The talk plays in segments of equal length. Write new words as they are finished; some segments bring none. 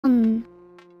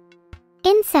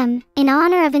Insem, in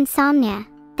honor of insomnia.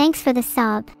 Thanks for the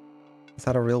sub. Is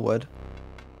that a real word?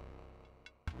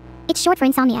 It's short for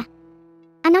insomnia.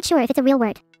 I'm not sure if it's a real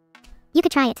word. You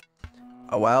could try it.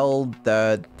 Well,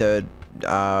 none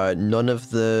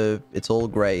of the... It's all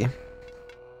grey.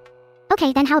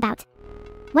 Okay, then how about?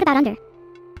 What about under?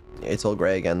 It's all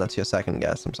grey again. That's your second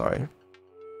guess. I'm sorry.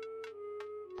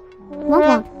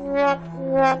 Womp womp.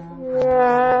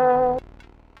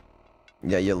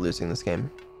 Yeah, you're losing this game.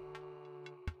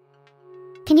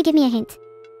 Can you give me a hint?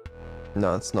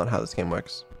 No, that's not how this game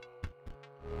works.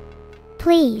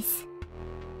 Please.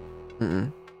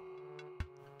 Mm-mm.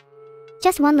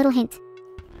 Just one little hint.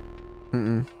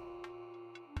 Mm-mm.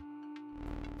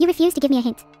 You refuse to give me a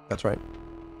hint. That's right.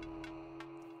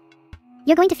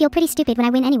 You're going to feel pretty stupid when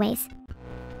I win anyways.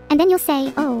 And then you'll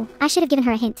say, oh, I should have given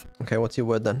her a hint. Okay, what's your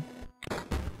word then?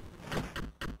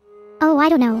 Oh, I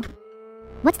don't know.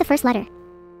 What's the first letter?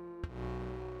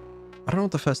 I don't know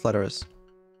what the first letter is.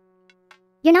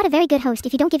 You're not a very good host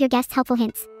if you don't give your guests helpful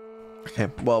hints. Okay,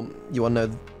 well, you wanna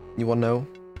know? You wanna know?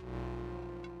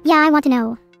 Yeah, I want to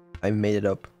know. I made it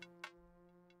up.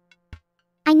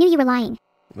 I knew you were lying.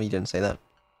 Well, you didn't say that.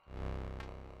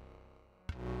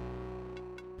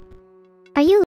 Are you